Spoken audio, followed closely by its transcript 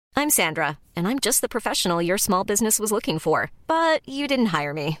I'm Sandra, and I'm just the professional your small business was looking for. But you didn't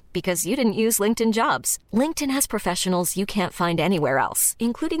hire me because you didn't use LinkedIn Jobs. LinkedIn has professionals you can't find anywhere else,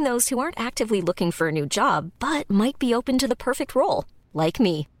 including those who aren't actively looking for a new job, but might be open to the perfect role, like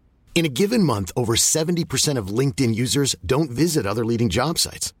me. In a given month, over 70% of LinkedIn users don't visit other leading job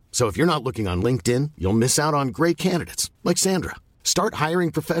sites. So if you're not looking on LinkedIn, you'll miss out on great candidates like Sandra. Start hiring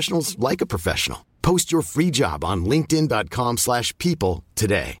professionals like a professional. Post your free job on linkedin.com/people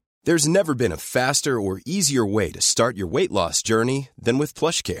today. There's never been a faster or easier way to start your weight loss journey than with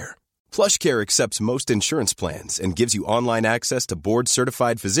PlushCare. PlushCare accepts most insurance plans and gives you online access to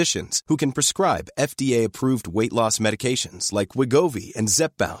board-certified physicians who can prescribe FDA-approved weight loss medications like Wegovy and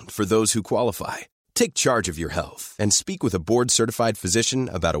Zepbound for those who qualify. Take charge of your health and speak with a board-certified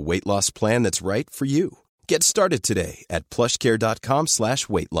physician about a weight loss plan that's right for you. Get started today at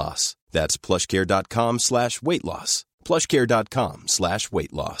plushcare.com/weight loss. That's plushcare.com/weight loss.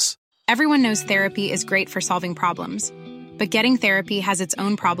 plushcare.com/weight loss. Everyone knows therapy is great for solving problems, but getting therapy has its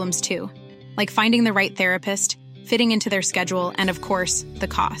own problems too, like finding the right therapist, fitting into their schedule, and of course, the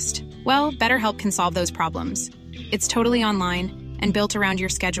cost. Well, BetterHelp can solve those problems. It's totally online and built around your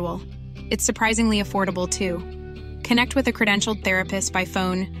schedule. It's surprisingly affordable too. Connect with a credentialed therapist by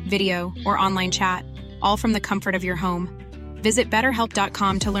phone, video, or online chat, all from the comfort of your home. Visit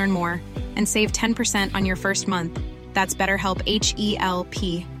BetterHelp.com to learn more and save 10% on your first month. That's BetterHelp,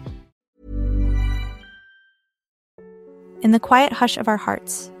 H-E-L-P. In the quiet hush of our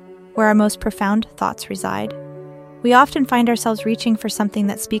hearts, where our most profound thoughts reside, we often find ourselves reaching for something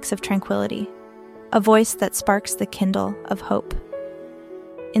that speaks of tranquility, a voice that sparks the kindle of hope.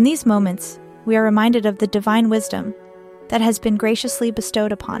 In these moments, we are reminded of the divine wisdom that has been graciously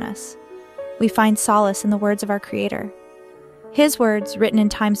bestowed upon us. We find solace in the words of our Creator. His words, written in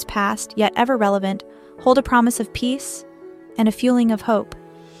times past, yet ever relevant, hold a promise of peace and a fueling of hope.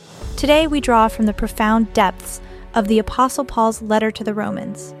 Today we draw from the profound depths of the Apostle Paul's letter to the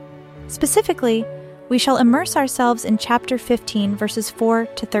Romans. Specifically, we shall immerse ourselves in chapter 15, verses 4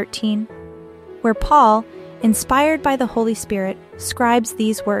 to 13, where Paul, inspired by the Holy Spirit, scribes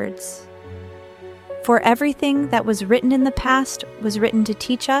these words. For everything that was written in the past was written to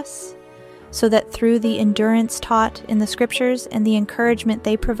teach us, so that through the endurance taught in the Scriptures and the encouragement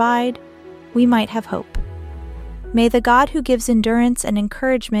they provide, we might have hope. May the God who gives endurance and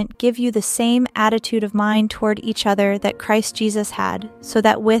encouragement give you the same attitude of mind toward each other that Christ Jesus had, so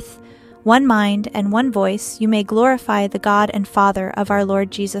that with one mind and one voice you may glorify the God and Father of our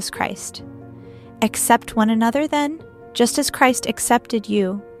Lord Jesus Christ. Accept one another then, just as Christ accepted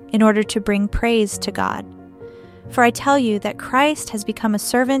you, in order to bring praise to God. For I tell you that Christ has become a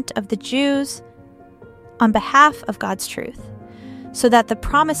servant of the Jews on behalf of God's truth, so that the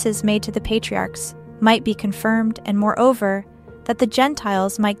promises made to the patriarchs might be confirmed, and moreover, that the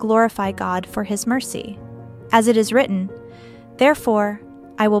Gentiles might glorify God for his mercy. As it is written, therefore,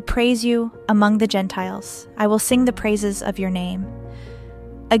 I will praise you among the Gentiles. I will sing the praises of your name.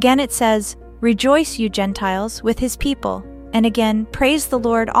 Again it says, rejoice, you Gentiles, with his people. And again, praise the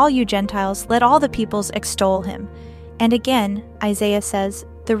Lord, all you Gentiles, let all the peoples extol him. And again, Isaiah says,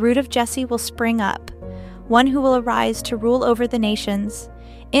 the root of Jesse will spring up, one who will arise to rule over the nations.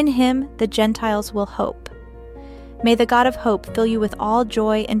 In him the Gentiles will hope. May the God of hope fill you with all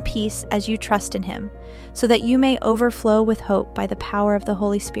joy and peace as you trust in him, so that you may overflow with hope by the power of the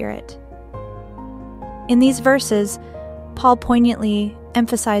Holy Spirit. In these verses, Paul poignantly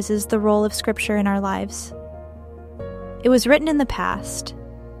emphasizes the role of Scripture in our lives. It was written in the past,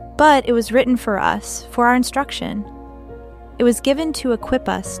 but it was written for us, for our instruction. It was given to equip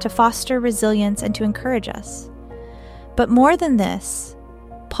us, to foster resilience, and to encourage us. But more than this,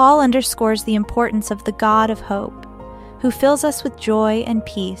 Paul underscores the importance of the God of hope, who fills us with joy and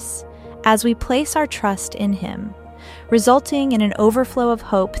peace as we place our trust in him, resulting in an overflow of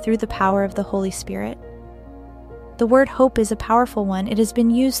hope through the power of the Holy Spirit. The word hope is a powerful one. It has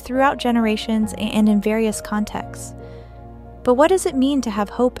been used throughout generations and in various contexts. But what does it mean to have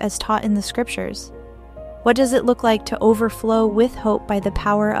hope as taught in the Scriptures? What does it look like to overflow with hope by the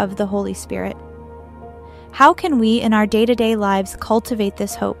power of the Holy Spirit? How can we in our day-to-day lives cultivate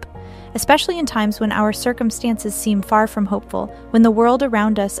this hope, especially in times when our circumstances seem far from hopeful, when the world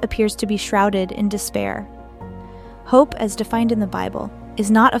around us appears to be shrouded in despair? Hope, as defined in the Bible, is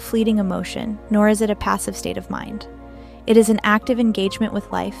not a fleeting emotion, nor is it a passive state of mind. It is an active engagement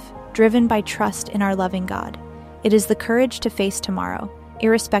with life, driven by trust in our loving God. It is the courage to face tomorrow,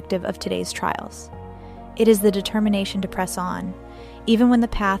 irrespective of today's trials. It is the determination to press on, even when the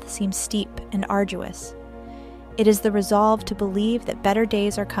path seems steep and arduous. It is the resolve to believe that better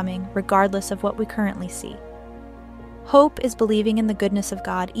days are coming, regardless of what we currently see. Hope is believing in the goodness of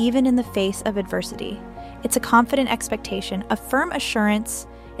God, even in the face of adversity. It's a confident expectation, a firm assurance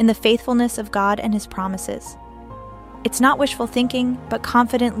in the faithfulness of God and His promises. It's not wishful thinking, but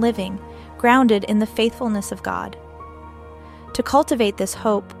confident living, grounded in the faithfulness of God. To cultivate this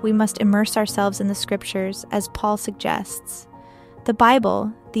hope, we must immerse ourselves in the Scriptures, as Paul suggests. The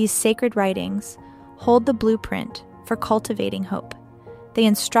Bible, these sacred writings, hold the blueprint for cultivating hope. They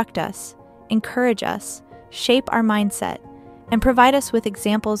instruct us, encourage us, shape our mindset, and provide us with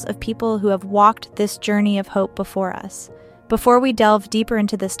examples of people who have walked this journey of hope before us. Before we delve deeper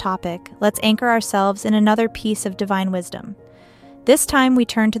into this topic, let's anchor ourselves in another piece of divine wisdom. This time we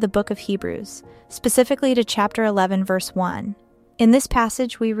turn to the book of Hebrews, specifically to chapter 11, verse 1. In this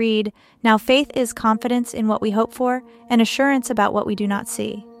passage we read, "Now faith is confidence in what we hope for and assurance about what we do not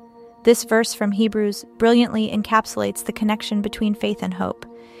see." This verse from Hebrews brilliantly encapsulates the connection between faith and hope.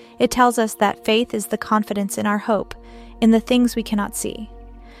 It tells us that faith is the confidence in our hope, in the things we cannot see.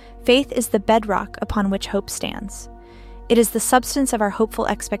 Faith is the bedrock upon which hope stands. It is the substance of our hopeful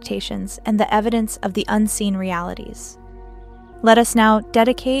expectations and the evidence of the unseen realities. Let us now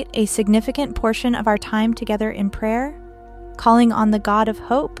dedicate a significant portion of our time together in prayer, calling on the God of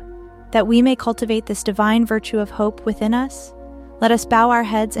hope, that we may cultivate this divine virtue of hope within us. Let us bow our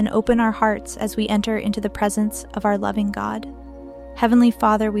heads and open our hearts as we enter into the presence of our loving God. Heavenly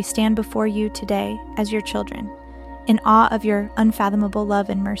Father, we stand before you today as your children, in awe of your unfathomable love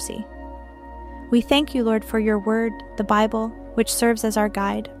and mercy. We thank you, Lord, for your word, the Bible, which serves as our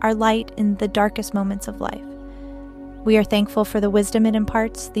guide, our light in the darkest moments of life. We are thankful for the wisdom it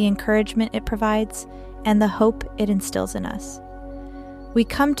imparts, the encouragement it provides, and the hope it instills in us. We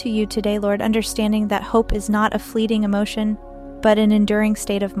come to you today, Lord, understanding that hope is not a fleeting emotion, but an enduring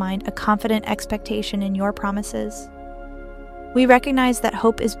state of mind, a confident expectation in your promises. We recognize that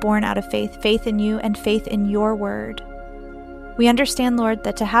hope is born out of faith, faith in you and faith in your word. We understand, Lord,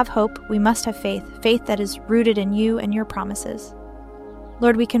 that to have hope, we must have faith, faith that is rooted in you and your promises.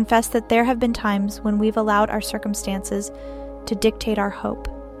 Lord, we confess that there have been times when we've allowed our circumstances to dictate our hope.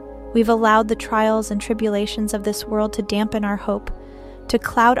 We've allowed the trials and tribulations of this world to dampen our hope, to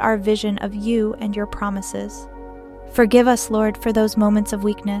cloud our vision of you and your promises. Forgive us, Lord, for those moments of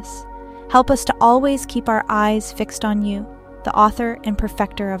weakness. Help us to always keep our eyes fixed on you, the author and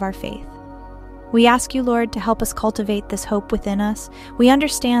perfecter of our faith. We ask you, Lord, to help us cultivate this hope within us. We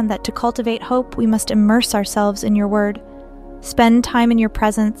understand that to cultivate hope, we must immerse ourselves in your word, spend time in your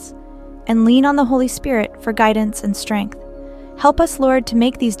presence, and lean on the Holy Spirit for guidance and strength. Help us, Lord, to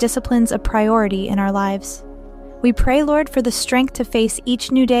make these disciplines a priority in our lives. We pray, Lord, for the strength to face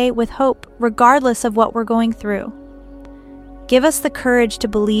each new day with hope, regardless of what we're going through. Give us the courage to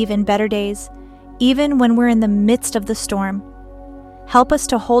believe in better days, even when we're in the midst of the storm. Help us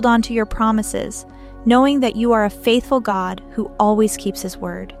to hold on to your promises, knowing that you are a faithful God who always keeps his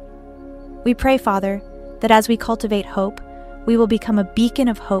word. We pray, Father, that as we cultivate hope, we will become a beacon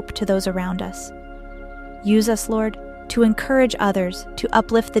of hope to those around us. Use us, Lord, to encourage others, to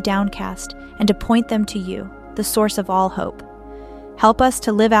uplift the downcast, and to point them to you, the source of all hope. Help us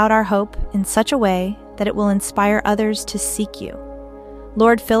to live out our hope in such a way that it will inspire others to seek you.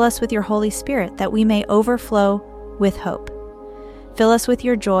 Lord, fill us with your Holy Spirit that we may overflow with hope. Fill us with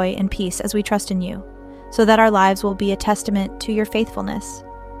your joy and peace as we trust in you, so that our lives will be a testament to your faithfulness.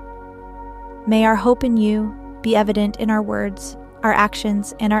 May our hope in you be evident in our words, our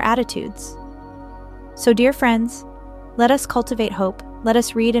actions, and our attitudes. So, dear friends, let us cultivate hope. Let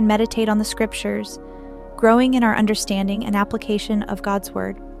us read and meditate on the Scriptures, growing in our understanding and application of God's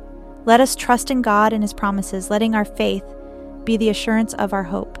Word. Let us trust in God and His promises, letting our faith be the assurance of our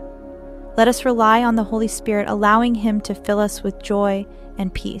hope. Let us rely on the Holy Spirit, allowing Him to fill us with joy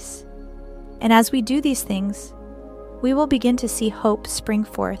and peace. And as we do these things, we will begin to see hope spring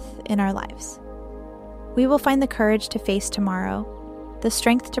forth in our lives. We will find the courage to face tomorrow, the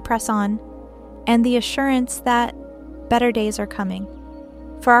strength to press on, and the assurance that better days are coming.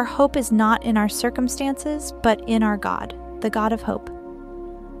 For our hope is not in our circumstances, but in our God, the God of hope.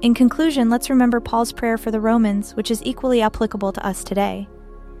 In conclusion, let's remember Paul's prayer for the Romans, which is equally applicable to us today.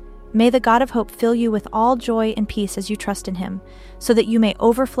 May the God of hope fill you with all joy and peace as you trust in Him, so that you may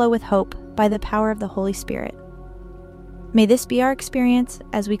overflow with hope by the power of the Holy Spirit. May this be our experience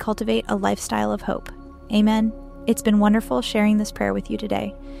as we cultivate a lifestyle of hope. Amen. It's been wonderful sharing this prayer with you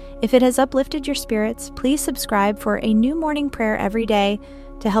today. If it has uplifted your spirits, please subscribe for a new morning prayer every day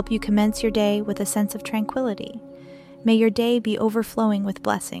to help you commence your day with a sense of tranquility. May your day be overflowing with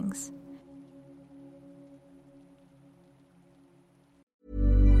blessings.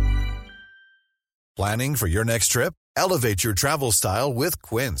 Planning for your next trip? Elevate your travel style with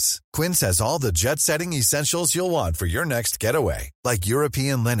Quince. Quince has all the jet-setting essentials you'll want for your next getaway, like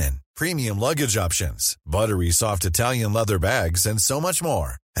European linen, premium luggage options, buttery soft Italian leather bags, and so much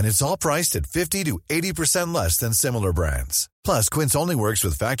more. And it's all priced at 50 to 80% less than similar brands. Plus, Quince only works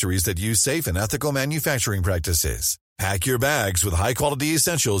with factories that use safe and ethical manufacturing practices. Pack your bags with high-quality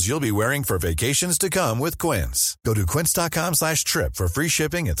essentials you'll be wearing for vacations to come with Quince. Go to quince.com/trip for free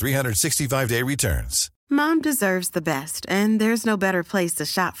shipping and 365-day returns. Mom deserves the best, and there's no better place to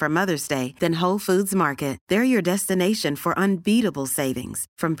shop for Mother's Day than Whole Foods Market. They're your destination for unbeatable savings,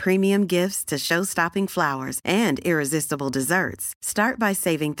 from premium gifts to show-stopping flowers and irresistible desserts. Start by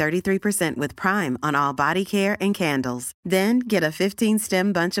saving 33% with Prime on all body care and candles. Then get a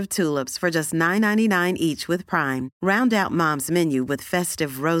 15-stem bunch of tulips for just $9.99 each with Prime. Round out Mom's menu with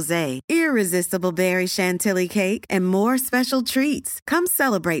festive rosé, irresistible berry chantilly cake, and more special treats. Come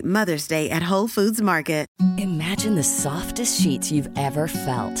celebrate Mother's Day at Whole Foods Market. Imagine the softest sheets you've ever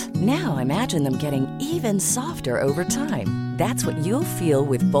felt. Now imagine them getting even softer over time. That's what you'll feel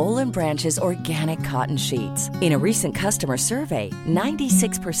with Boll & Branch's organic cotton sheets. In a recent customer survey,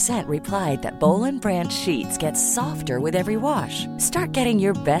 96% replied that Boll & Branch sheets get softer with every wash. Start getting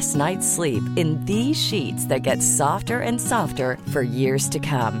your best night's sleep in these sheets that get softer and softer for years to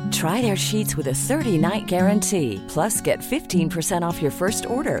come. Try their sheets with a 30-night guarantee. Plus, get 15% off your first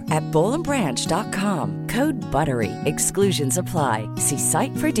order at bollandbranch.com. Code BUTTERY. Exclusions apply. See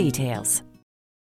site for details.